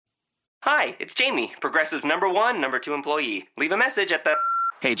Hi, it's Jamie, Progressive's #1, #2 employee. Leave a message at the...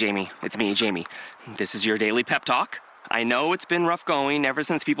 Hey, Jamie, it's me, Jamie. This is your daily pep talk. I know it's been rough going ever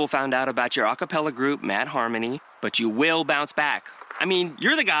since people found out about your a cappella group, Mad Harmony, but you will bounce back. I mean,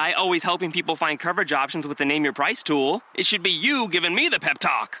 you're the guy always helping people find coverage options with the Name Your Price tool. It should be you giving me the pep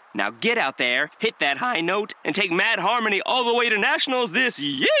talk. Now get out there, hit that high note, and take Mad Harmony all the way to nationals this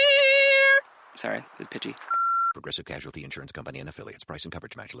year! Sorry, it's pitchy. Progressive Casualty Insurance Company and Affiliates. Price and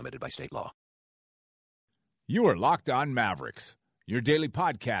coverage match limited by state law. You are Locked On Mavericks, your daily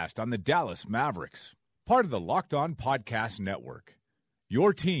podcast on the Dallas Mavericks. Part of the Locked On Podcast Network.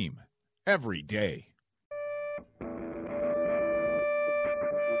 Your team every day.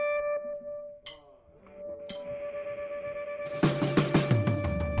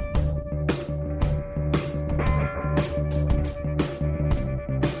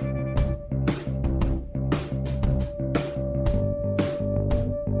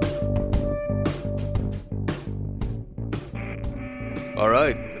 All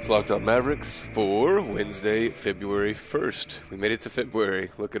right, it's Locked On Mavericks for Wednesday, February 1st. We made it to February.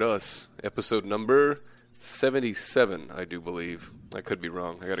 Look at us. Episode number 77, I do believe. I could be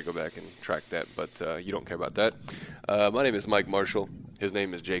wrong. I got to go back and track that, but you don't care about that. My name is Mike Marshall. His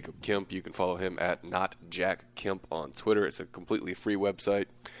name is Jacob Kemp. You can follow him at NotJackKemp on Twitter. It's a completely free website.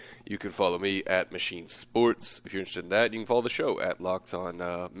 You can follow me at Machine Sports. If you're interested in that, you can follow the show at Locked On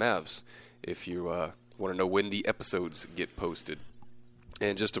Mavs if you want to know when the episodes get posted.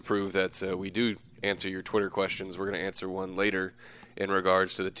 And just to prove that we do answer your Twitter questions, we're going to answer one later in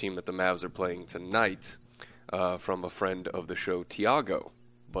regards to the team that the Mavs are playing tonight from a friend of the show, Tiago.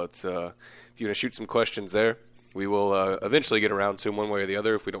 But if you want to shoot some questions there, we will eventually get around to them one way or the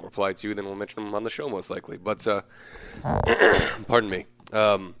other. If we don't reply to you, then we'll mention them on the show most likely. But, pardon me.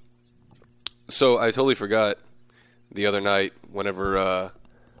 So I totally forgot the other night whenever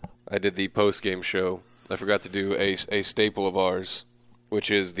I did the post-game show, I forgot to do a staple of ours, which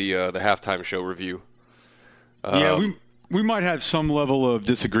is the halftime show review. We might have some level of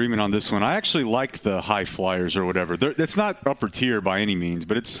disagreement on this one. I actually like the High Flyers or whatever. It's not upper tier by any means,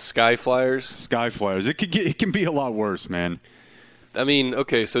 but it's Sky Flyers. Sky Flyers. It can be a lot worse, man. I mean,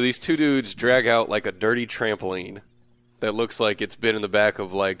 okay, so these two dudes drag out like a dirty trampoline that looks like it's been in the back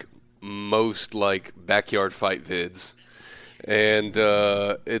of like most like backyard fight vids. And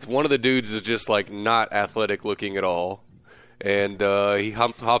it's one of the dudes is just like not athletic looking at all. And he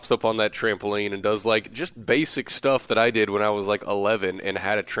hops up on that trampoline and does, like, just basic stuff that I did when I was, like, 11 and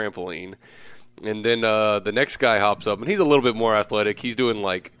had a trampoline. And then the next guy hops up, and he's a little bit more athletic. He's doing,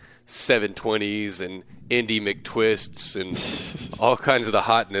 like, 720s and Indy McTwists and all kinds of the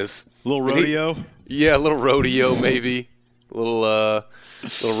hotness. A little rodeo? A little rodeo maybe. A little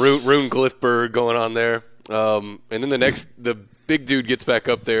Rune Glifberg going on there. And then the big dude gets back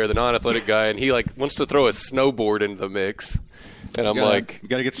up there, the non-athletic guy, and he, like, wants to throw a snowboard into the mix. And I'm like, you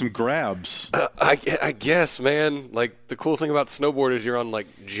got to get some grabs. I guess, man. Like, the cool thing about snowboard is you're on, like,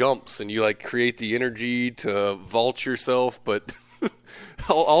 jumps and you, like, create the energy to vault yourself, but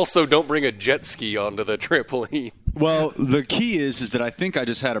also don't bring a jet ski onto the trampoline. Well, the key is that I think I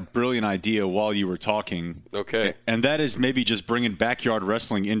just had a brilliant idea while you were talking. Okay. And that is maybe just bringing backyard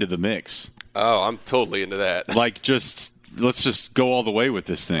wrestling into the mix. Oh, I'm totally into that. Like, let's just go all the way with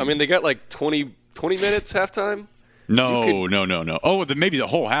this thing. I mean, they got, like, 20 minutes halftime? No. Oh, maybe the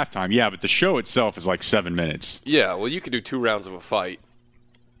whole halftime. Yeah, but the show itself is like 7 minutes. Yeah, well, you could do 2 rounds of a fight.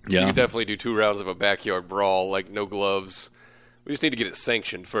 Yeah. You could definitely do 2 rounds of a backyard brawl, like no gloves. We just need to get it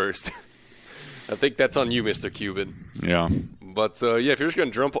sanctioned first. I think that's on you, Mr. Cuban. Yeah. But, if you're just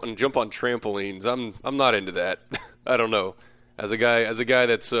going to jump on trampolines, I'm not into that. I don't know. As a guy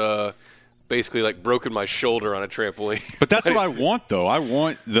that's basically like broken my shoulder on a trampoline. But that's what I want, though. I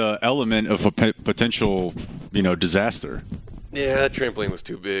want the element of a potential, disaster. Yeah, that trampoline was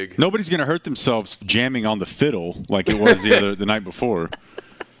too big. Nobody's going to hurt themselves jamming on the fiddle like it was the night before.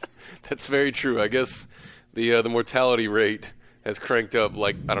 That's very true. I guess the mortality rate has cranked up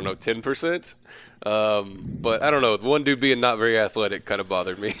like, I don't know, 10%. But I don't know. The one dude being not very athletic kind of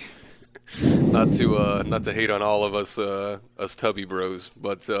bothered me. Not to hate on all of us tubby bros,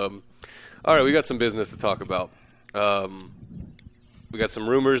 but all right, we got some business to talk about. We got some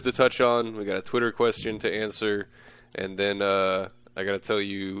rumors to touch on. We got a Twitter question to answer, and then I got to tell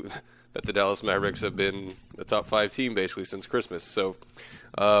you that the Dallas Mavericks have been a top 5 team basically since Christmas. So,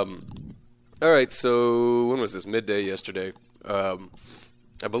 all right. So when was this? Midday yesterday. I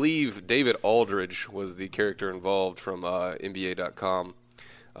believe David Aldridge was the character involved from NBA.com.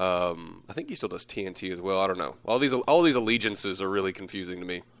 I think he still does TNT as well. I don't know. All these allegiances are really confusing to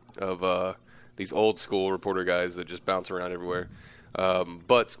me. Of these old school reporter guys that just bounce around everywhere.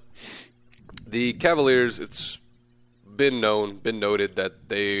 But The Cavaliers, it's been noted that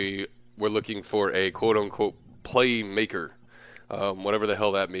they were looking for a quote-unquote playmaker, whatever the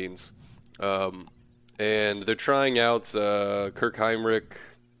hell that means. And they're trying out Kirk Heinrich,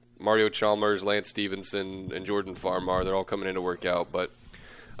 Mario Chalmers, Lance Stevenson, and Jordan Farmar. They're all coming in to work out. But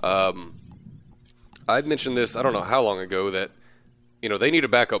I'd mentioned this, I don't know how long ago, that they need a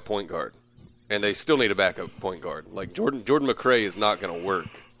backup point guard. And they still need a backup point guard. Like Jordan McRae is not going to work.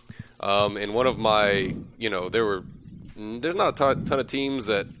 And one of my, there's not a ton of teams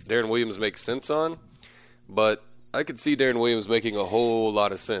that Darren Williams makes sense on, but I could see Darren Williams making a whole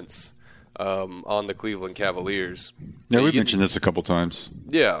lot of sense on the Cleveland Cavaliers. Yeah, we've mentioned this a couple times.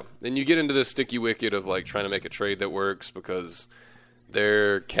 Yeah, and you get into this sticky wicket of like trying to make a trade that works because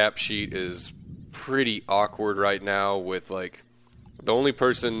their cap sheet is pretty awkward right now with like the only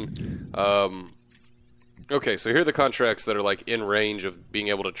person. Okay, so here are the contracts that are like in range of being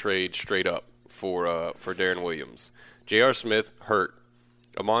able to trade straight up for Darren Williams. J.R. Smith, hurt.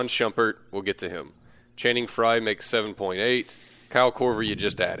 Amon Shumpert, we'll get to him. Channing Frye makes 7.8. Kyle Korver, you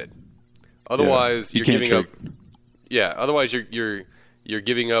just added. Otherwise, you're giving up. Yeah. Otherwise, you're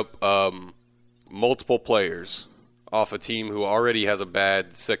giving up multiple players off a team who already has a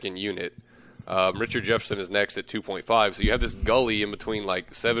bad second unit. Richard Jefferson is next at 2.5, so you have this gully in between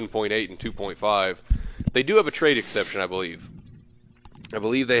like 7.8 and 2.5. They do have a trade exception, I believe. I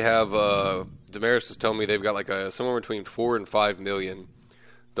believe they have. Damaris was telling me they've got like somewhere between $4 and $5 million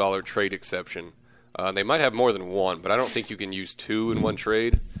trade exception. They might have more than one, but I don't think you can use two in one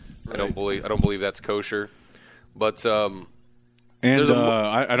trade. Right. I don't believe that's kosher. But I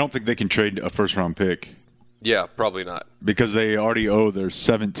don't think they can trade a first round pick. Yeah, probably not. Because they already owe their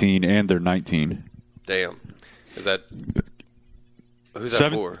 17 and their 19. Damn. Who's that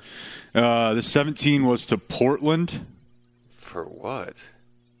for? The 17 was to Portland. For what?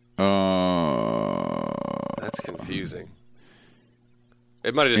 That's confusing.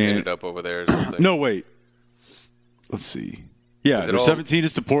 It might have just ended up over there or something. No, wait. Let's see. Yeah, their 17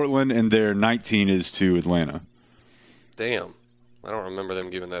 is to Portland, and their 19 is to Atlanta. Damn. I don't remember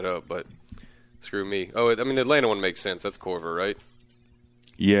them giving that up, but screw me. Oh, I mean, the Atlanta one makes sense. That's Korver, right?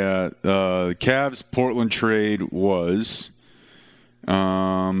 Yeah. The Cavs-Portland trade was,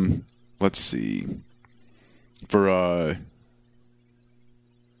 let's see, for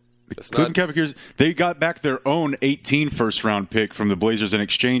Cleveland Cavaliers, they got back their own 18 first-round pick from the Blazers in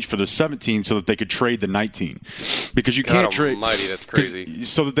exchange for the 17 so that they could trade the 19. Because you can't trade. Almighty, that's crazy.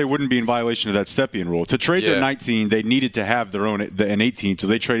 So that they wouldn't be in violation of that Stepien rule. To trade their 19, they needed to have their own an 18, so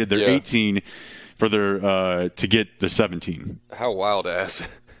they traded their 18 for their to get the 17. How wild ass.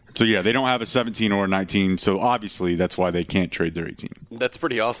 So, yeah, they don't have a 17 or a 19, so obviously that's why they can't trade their 18. That's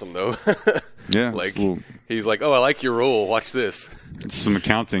pretty awesome, though. Yeah. Like, he's like, oh, I like your rule. Watch this. It's some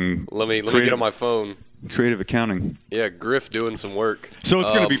accounting. Let me get on my phone. Creative accounting. Yeah, Griff doing some work. So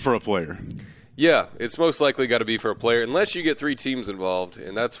it's going to be for a player. Yeah, it's most likely got to be for a player, unless you get three teams involved,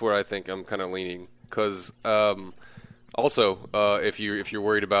 and that's where I think I'm kind of leaning. Because also, if you're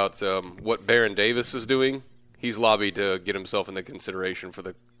worried about what Baron Davis is doing, he's lobbied to get himself in the consideration for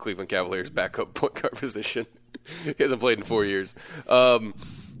the Cleveland Cavaliers' backup point guard position. He hasn't played in 4 years.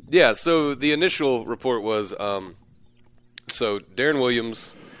 Yeah, so the initial report was so Darren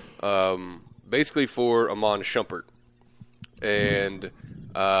Williams basically for Amon Shumpert. And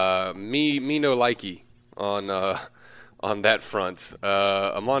me no likey on that front.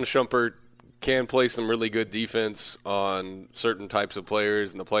 Amon Shumpert can play some really good defense on certain types of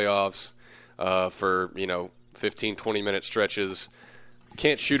players in the playoffs for, 15, 20-minute stretches.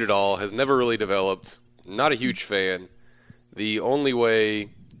 Can't shoot at all. Has never really developed. Not a huge fan. The only way,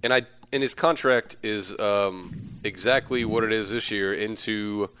 and his contract is exactly what it is this year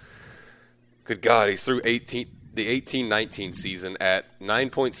into, good God, he's through the 18-19 season at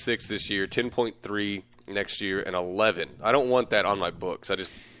 9.6 this year, 10.3 next year, and 11. I don't want that on my books.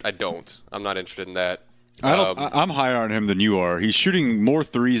 I don't. I'm not interested in that. I'm higher on him than you are. He's shooting more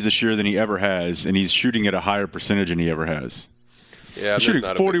threes this year than he ever has, and he's shooting at a higher percentage than he ever has. Yeah, he's shooting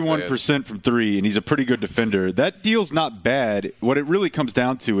 41% from three, and he's a pretty good defender. That deal's not bad. What it really comes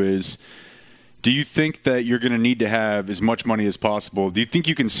down to is, do you think that you're going to need to have as much money as possible? Do you think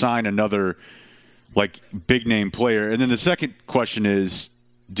you can sign another big-name player? And then the second question is,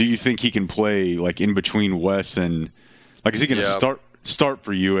 do you think he can play in between Wes and is he going to start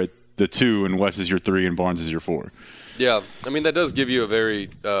for you at the 2 and Wes is your 3 and Barnes is your 4? Yeah, I mean that does give you a very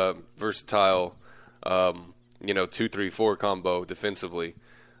versatile 2-3-4 combo defensively.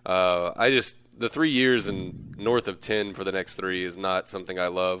 The 3 years and north of 10 for the next 3 is not something I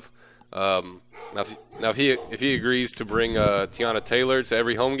love. Now if he agrees to bring Tiana Taylor to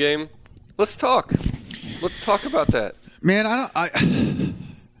every home game, Let's talk. Let's talk about that. Man, I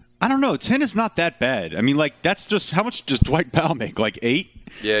don't know. 10 is not that bad. I mean, like, that's just how much does Dwight Powell make? Like 8?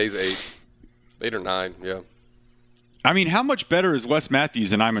 Yeah, he's 8. 8 or 9, yeah. I mean, how much better is Wes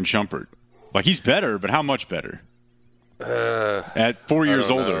Matthews and Iman Shumpert? Like, he's better, but how much better? At 4 years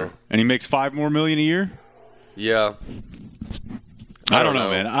older, know. and he makes $5 more million a year. Yeah. I don't know,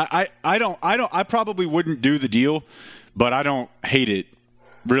 man. I probably wouldn't do the deal, but I don't hate it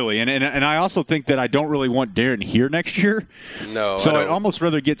really. And I also think that I don't really want Darren here next year. No. So I'd almost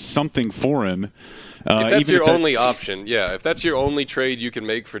rather get something for him. If that's your only option, yeah. If that's your only trade you can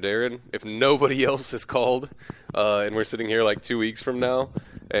make for Darren, if nobody else is called, and we're sitting here like 2 weeks from now,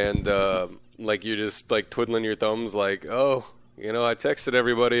 and like you're just like twiddling your thumbs, like, oh, you know, I texted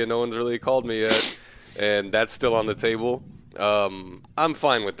everybody and no one's really called me yet, and that's still on the table. I'm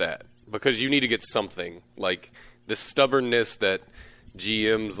fine with that because you need to get something. Like the stubbornness that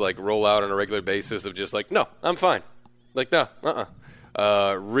GMs like roll out on a regular basis of just like, no, I'm fine. Like, no,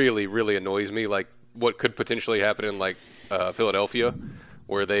 really, really annoys me. Like what could potentially happen in like Philadelphia,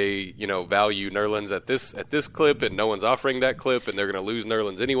 where they, you know, value Nerlens at this clip and no one's offering that clip and they're going to lose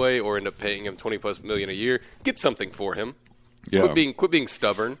Nerlens anyway or end up paying him $20+ million a year. Get something for him. Yeah. Quit being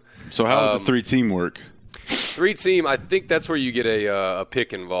stubborn. So how would the 3-team work? 3-team, I think that's where you get a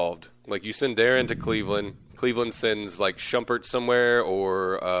pick involved. Like you send Darren to Cleveland. Cleveland sends like Shumpert somewhere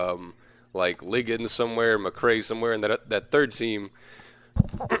or like Liggins somewhere, McRae somewhere, and that third team,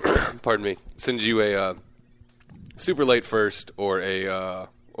 pardon me, sends you a super late first or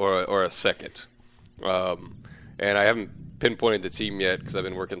a second. And I haven't pinpointed the team yet because I've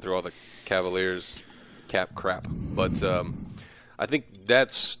been working through all the Cavaliers cap crap. But I think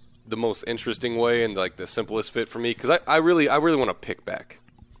that's the most interesting way and like the simplest fit for me because I really want to pick back.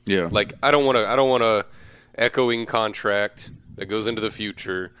 Yeah. Like I don't want a echoing contract that goes into the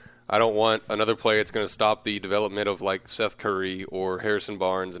future. I don't want another player that's going to stop the development of like Seth Curry or Harrison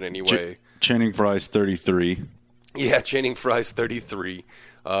Barnes in any way. Channing Frye's 33. Yeah, Channing Frye's 33.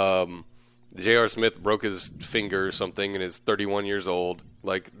 J.R. Smith broke his finger or something and is 31 years old.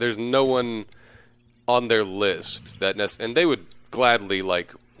 Like, there's no one on their list that and they would gladly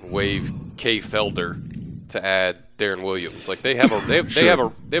like waive Kay Felder to add Darren Williams. Like they have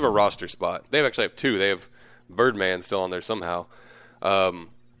a roster spot. They actually have 2. They have Birdman still on there somehow. But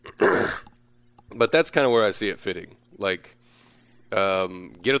that's kind of where I see it fitting. Like,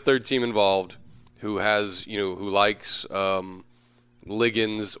 get a third team involved who has, you know, who likes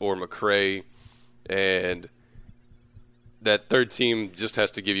Liggins or McRae, and that third team just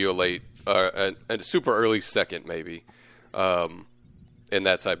has to give you a late, a super early second maybe, and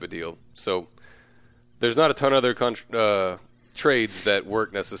that type of deal. So there's not a ton of other trades that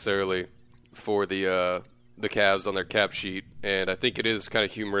work necessarily for the Cavs on their cap sheet, and I think it is kind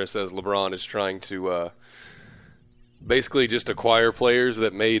of humorous as LeBron is trying to basically just acquire players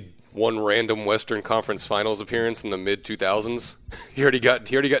that made one random Western Conference Finals appearance in the mid-2000s. He already got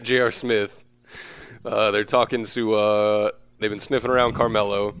J.R. Smith. They're talking to they've been sniffing around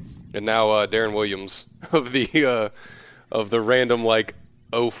Carmelo, and now Darren Williams of the random like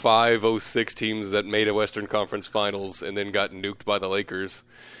 05, 06 teams that made a Western Conference Finals and then got nuked by the Lakers.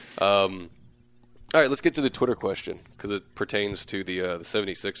 All right, let's get to the Twitter question because it pertains to the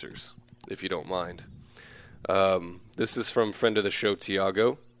 76ers, if you don't mind. This is from friend of the show,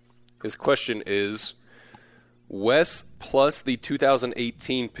 Tiago. His question is, Wes plus the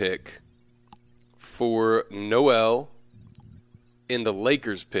 2018 pick for Noel in the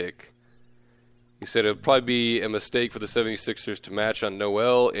Lakers pick. He said it would probably be a mistake for the 76ers to match on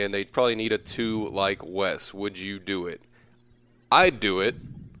Noel, and they'd probably need a 2 like Wes. Would you do it? I'd do it,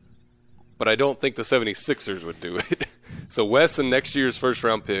 but I don't think the 76ers would do it. So Wes and next year's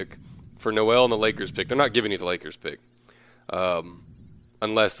first-round pick for Noel and the Lakers pick. They're not giving you the Lakers pick.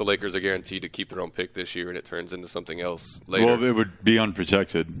 Unless the Lakers are guaranteed to keep their own pick this year and it turns into something else later. Well, it would be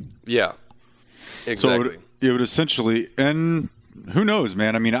unprotected. Yeah, exactly. So it would essentially, and who knows,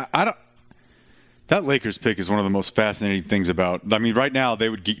 man? I mean, I don't. That Lakers pick is one of the most fascinating things about. I mean, right now they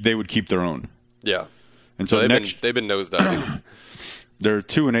would keep their own. Yeah, and so they've been nosediving. They're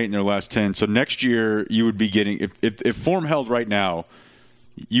 2-8 in their last 10. So next year you would be getting, if form held right now,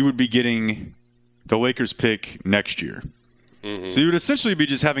 you would be getting the Lakers pick next year. Mm-hmm. So you would essentially be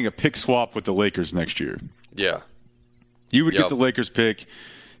just having a pick swap with the Lakers next year. Yeah. You would get the Lakers pick.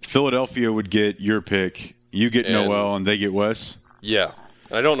 Philadelphia would get your pick. You get Noel, and they get Wes. Yeah.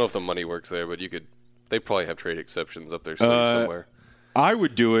 And I don't know if the money works there, but they probably have trade exceptions up there somewhere. I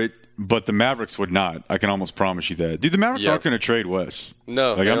would do it, but the Mavericks would not. I can almost promise you that. Dude, the Mavericks aren't going to trade Wes.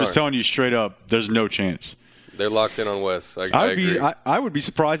 No. I'm just telling you straight up, there's no chance. They're locked in on Wes. I agree. I would be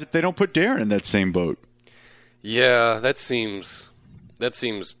surprised if they don't put Darren in that same boat. Yeah, that seems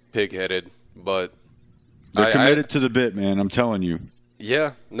pig-headed, but they're committed to the bit, man. I'm telling you.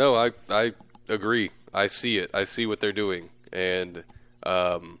 Yeah, no, I agree. I see it. I see what they're doing, and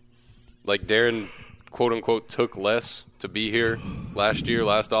like Darren, quote unquote, took less to be here last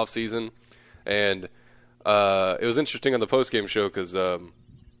offseason, and it was interesting on the postgame show because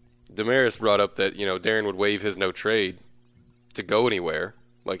Damaris brought up that Darren would waive his no trade to go anywhere,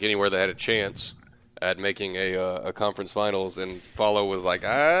 like anywhere that had a chance at making a conference finals, and Follow was like,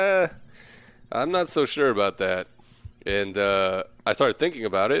 I'm not so sure about that. And I started thinking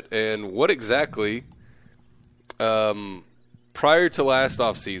about it, and what exactly, prior to last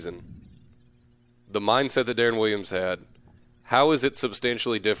offseason, the mindset that Darren Williams had, how is it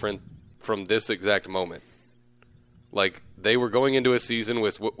substantially different from this exact moment? Like, they were going into a season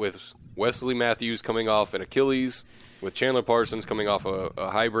with Wesley Matthews coming off an Achilles, with Chandler Parsons coming off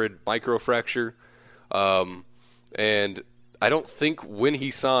a hybrid microfracture. And I don't think when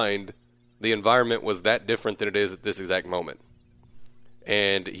he signed, the environment was that different than it is at this exact moment.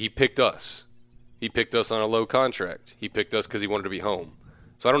 And he picked us. He picked us on a low contract. He picked us because he wanted to be home.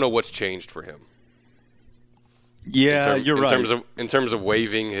 So I don't know what's changed for him. Yeah, you're right. In terms of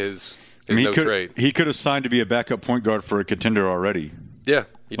waiving his no trade. He could have signed to be a backup point guard for a contender already. Yeah,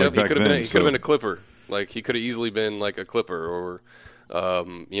 he could have been. He could have been a Clipper. Like, he could have easily been like a Clipper or,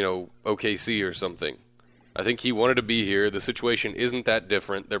 OKC or something. I think he wanted to be here. The situation isn't that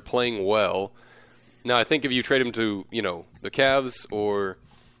different. They're playing well. Now, I think if you trade him to, the Cavs or,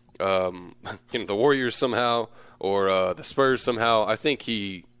 the Warriors somehow or the Spurs somehow, I think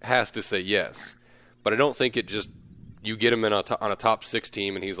he has to say yes. But I don't think you get him on a top 6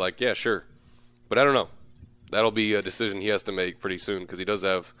 team and he's like, yeah, sure. But I don't know. That'll be a decision he has to make pretty soon because he does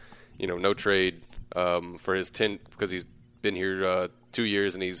have, no trade for his 10 because he's been here 2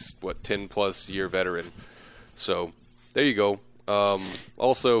 years and he's 10+ year veteran. So there you go.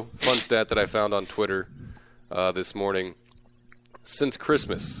 Also, fun stat that I found on Twitter this morning. Since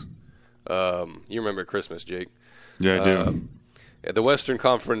Christmas, you remember Christmas, Jake? Yeah, I do. The Western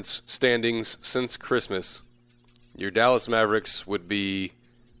Conference standings since Christmas, your Dallas Mavericks would be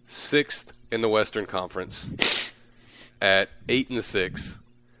 6th in the Western Conference at 8-6,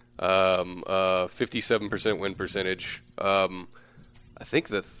 57% win percentage. I think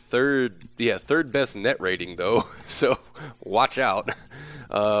the third best net rating though. So watch out.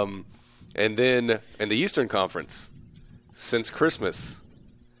 And then in the Eastern Conference, since Christmas,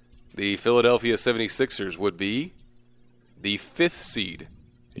 the Philadelphia 76ers would be the 5th seed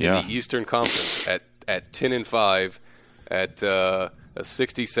in the Eastern Conference at 10-5, at a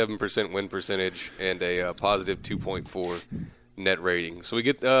 67% win percentage and a positive 2.4 net rating. So we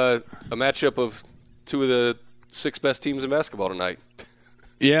get a matchup of 2 of the 6 best teams in basketball tonight.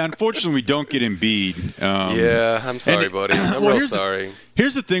 Yeah, unfortunately, we don't get Embiid. Yeah, I'm sorry, buddy. I'm real sorry.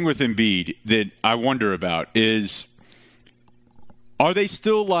 Here's the thing with Embiid that I wonder about is, are they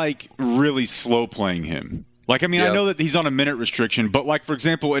still, really slow playing him? I know that he's on a minute restriction, but, for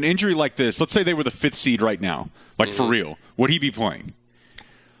example, an injury like this, let's say they were the 5th seed right now, for real, would he be playing?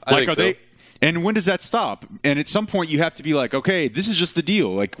 I think so. And when does that stop? And at some point, you have to be like, okay, this is just the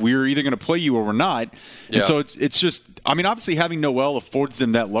deal. We're either going to play you or we're not. And so it's just, obviously having Noel affords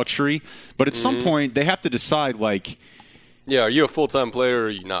them that luxury, but at some point, they have to decide, yeah, are you a full-time player or are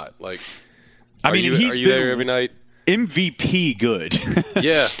you not? Are you there every night? MVP good.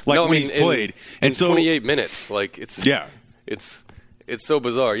 Yeah. when he's played. And 28 minutes. It's so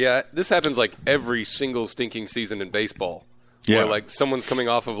bizarre. Yeah, this happens every single stinking season in baseball. Yeah. Where someone's coming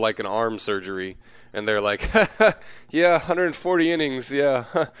off of an arm surgery and they're like, yeah, 140 innings, yeah.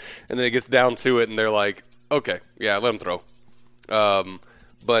 And then it gets down to it and they're like, okay, yeah, let him throw.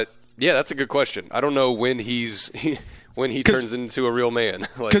 But yeah, that's a good question. I don't know when he turns into a real man.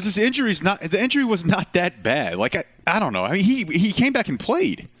 Because the injury was not that bad. I don't know. He came back and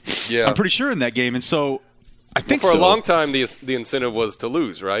played. Yeah. I'm pretty sure in that game. And so I think for a long time the incentive was to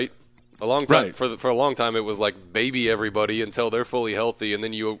lose, right? A long time, right. For a long time, it was baby everybody until they're fully healthy, and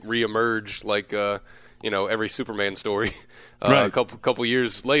then you reemerge every Superman story. Right. A couple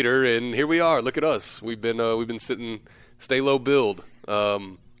years later, and here we are. Look at us. We've been sitting, stay low build.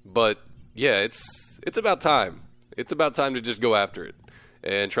 But yeah, it's about time. It's about time to just go after it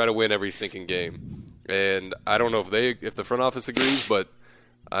and try to win every stinking game. And I don't know if the front office agrees, but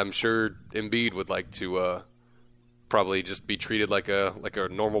I'm sure Embiid would like to. Probably just be treated like a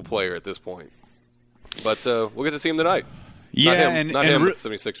normal player at this point. But we'll get to see him tonight. Yeah, not him, but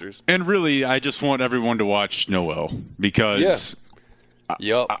 76ers. And really, I just want everyone to watch Noel because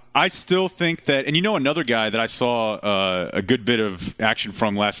Yup. I still think that, and another guy that I saw a good bit of action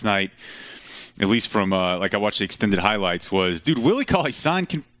from last night, at least from I watched the extended highlights, was Willie Cauley-Stein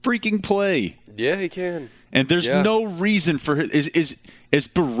can freaking play. Yeah, he can. And there's no reason for as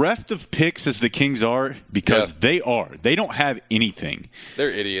bereft of picks as the Kings are, because they are. They don't have anything. They're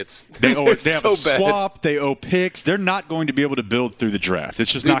idiots. They have so a swap. They owe picks. They're not going to be able to build through the draft.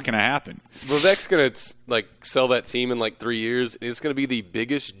 It's just not going to happen. Vivek's going to sell that team in 3 years. It's going to be the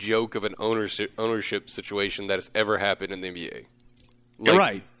biggest joke of an ownership situation that has ever happened in the NBA.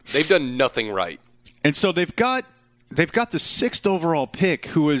 Right. They've done nothing right. And so they've got the 6th overall pick,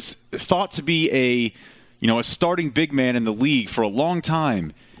 who is thought to be a starting big man in the league for a long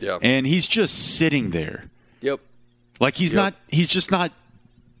time. Yeah. And he's just sitting there. Yep. He's just not,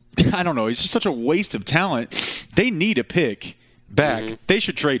 I don't know, he's just such a waste of talent. They need a pick back. Mm-hmm. They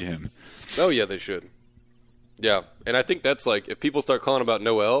should trade him. Oh, yeah, they should. Yeah. And I think that's if people start calling about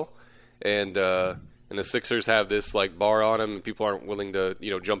Noel and the Sixers have this bar on him and people aren't willing to,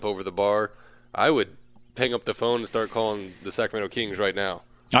 jump over the bar, I would hang up the phone and start calling the Sacramento Kings right now.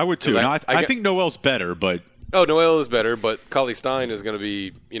 I would too. I think Noel's better, but Noel is better, but Cauley-Stein is going to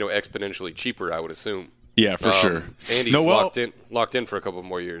be exponentially cheaper, I would assume. Yeah, for sure. And he's locked in for a couple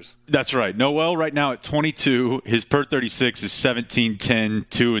more years. That's right. Noel right now at 22, his per 36 is 17, 10,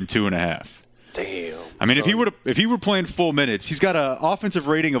 2, and 2.5. Damn. I mean, if he were playing full minutes, he's got an offensive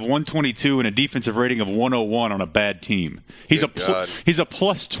rating of 122 and a defensive rating of 101 on a bad team. He's a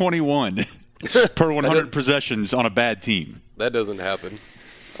plus 21 per 100 possessions on a bad team. That doesn't happen.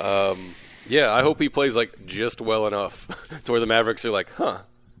 I hope he plays just well enough to where the Mavericks are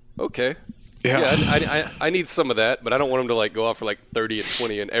okay. Yeah, I need some of that, but I don't want him to go off for 30 and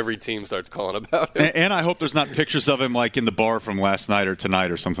 20 and every team starts calling about him. And I hope there's not pictures of him in the bar from last night or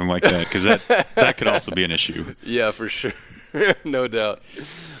tonight or something like that, because that could also be an issue. Yeah, for sure. No doubt.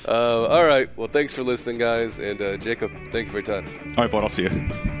 All right. Well, thanks for listening, guys. And Jacob, thank you for your time. All right, bud. I'll see you.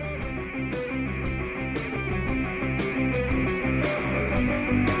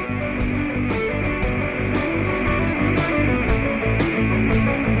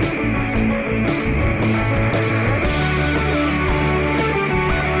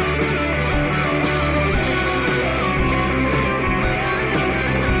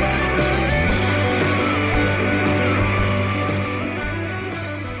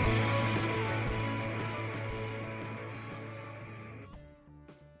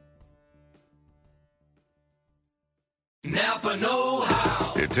 Napa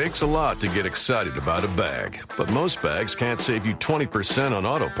know-how. It takes a lot to get excited about a bag, but most bags can't save you 20% on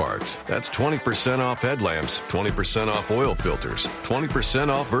auto parts. That's 20% off headlamps, 20% off oil filters, 20%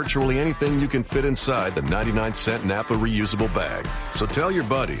 off virtually anything you can fit inside the 99-cent Napa reusable bag. So tell your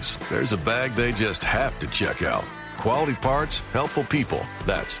buddies, there's a bag they just have to check out. Quality parts, helpful people.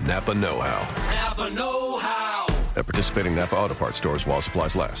 That's Napa know-how. Napa know-how. At participating Napa Auto Parts stores while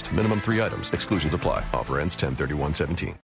supplies last. Minimum 3 items. Exclusions apply. Offer ends 10/31/17.